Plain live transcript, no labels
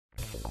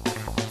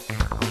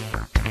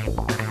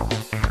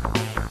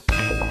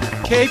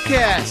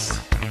CapeCast.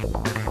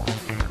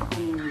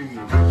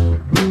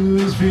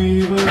 Blues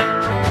fever,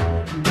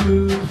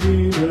 blues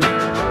fever,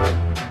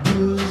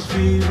 blues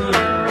fever,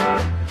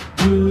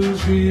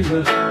 blues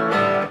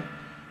fever,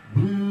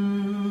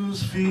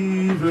 blues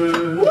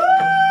fever.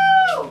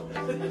 Woo!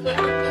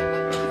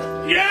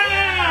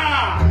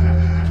 Yeah!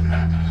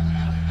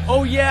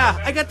 Oh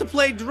yeah, I got to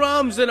play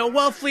drums in a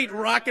Wellfleet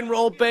rock and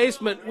roll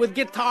basement with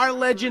guitar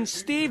legend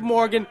Steve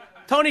Morgan,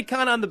 Tony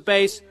Khan on the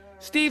bass.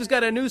 Steve's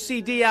got a new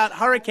CD out,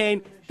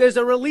 Hurricane. There's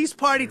a release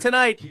party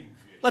tonight.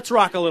 Let's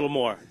rock a little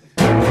more.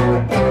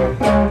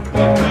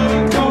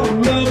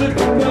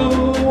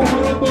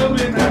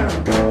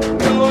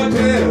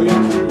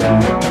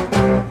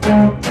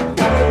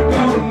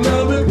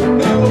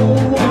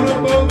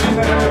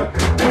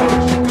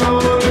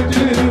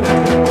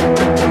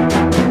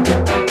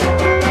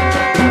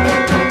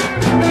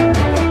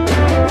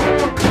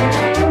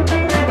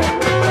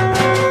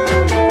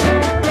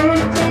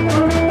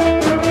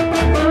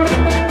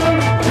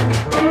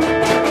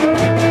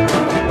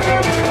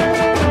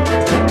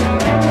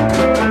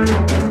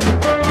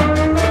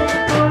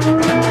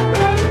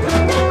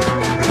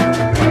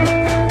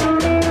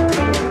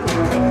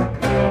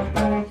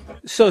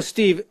 So,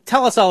 Steve,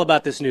 tell us all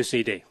about this new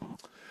CD.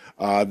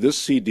 This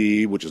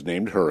CD, which is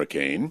named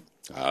Hurricane,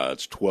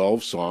 it's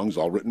 12 songs,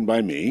 all written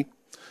by me.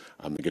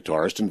 I'm the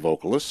guitarist and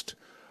vocalist.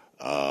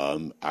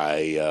 I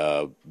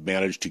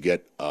managed to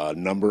get a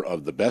number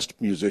of the best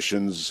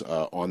musicians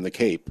on the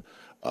Cape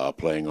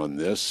playing on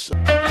this.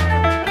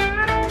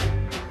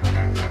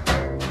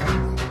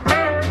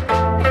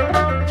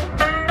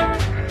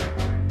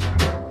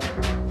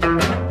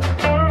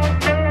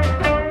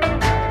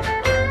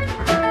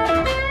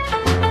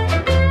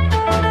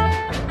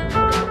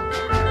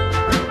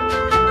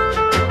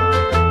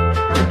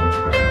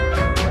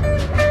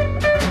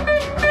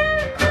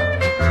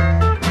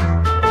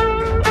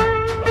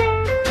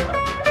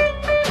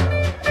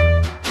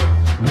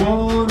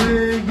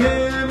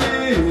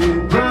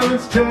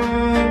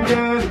 Time,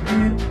 gotta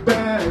get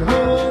back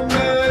home,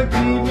 gotta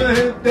keep my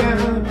head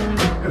down.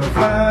 Gotta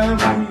fly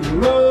real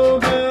low,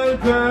 gotta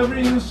drive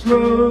real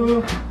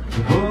slow.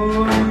 The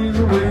boys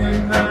away,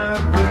 not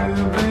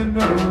really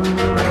know.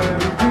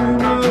 Having too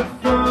much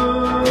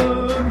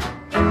fun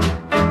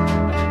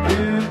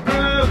in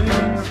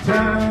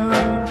Provincetown.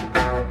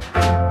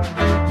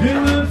 Too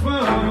much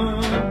fun.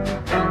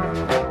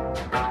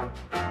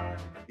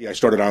 I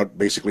started out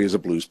basically as a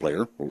blues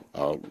player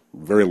a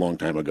very long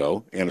time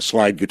ago, and a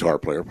slide guitar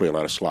player. Play a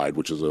lot of slide,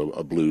 which is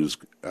a blues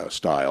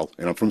style.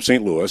 And I'm from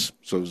St. Louis,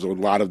 so there's a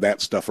lot of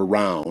that stuff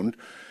around.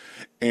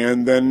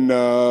 And then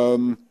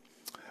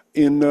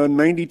in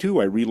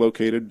 '92, I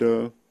relocated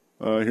here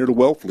to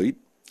Wellfleet.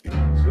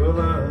 So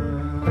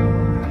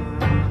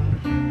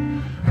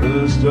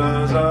the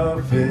stars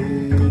are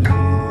fading.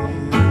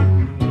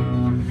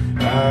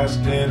 I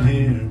stand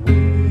here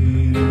waiting.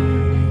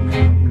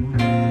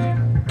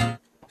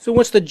 So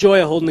what's the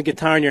joy of holding the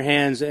guitar in your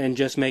hands and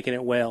just making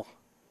it wail?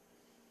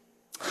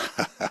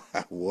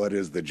 What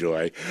is the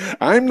joy?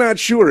 I'm not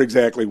sure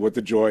exactly what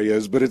the joy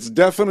is, but it's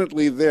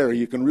definitely there.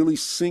 You can really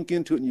sink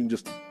into it, and you can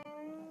just...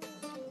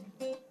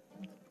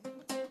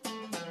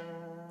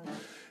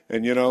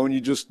 And, you know, and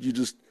you just,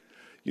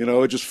 you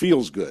know, it just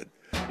feels good.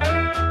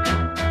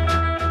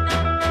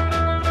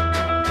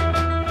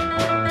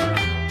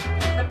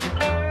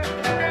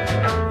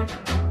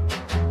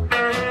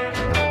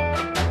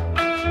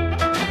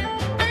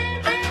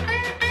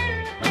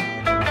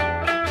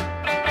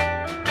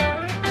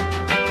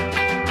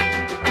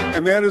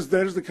 And that is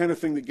the kind of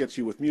thing that gets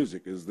you with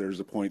music, is there's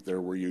a point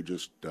there where you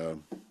just,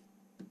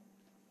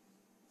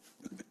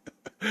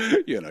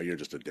 you know, you're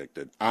just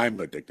addicted. I'm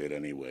addicted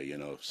anyway, you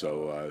know,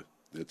 so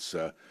it's...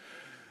 You're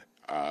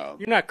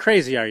not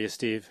crazy, are you,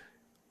 Steve?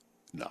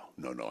 No,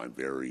 I'm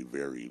very,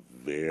 very,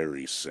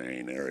 very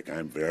sane, Eric.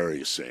 I'm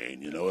very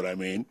sane, you know what I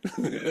mean?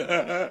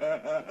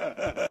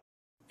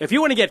 If you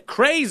want to get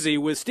crazy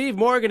with Steve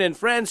Morgan and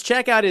friends,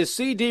 check out his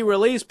CD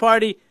release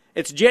party.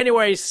 It's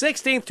January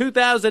 16th,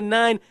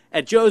 2009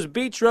 at Joe's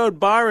Beach Road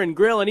Bar and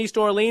Grill in East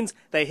Orleans.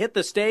 They hit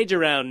the stage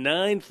around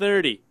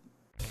 9:30.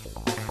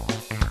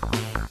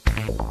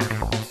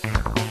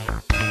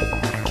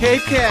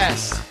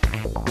 CapeCast.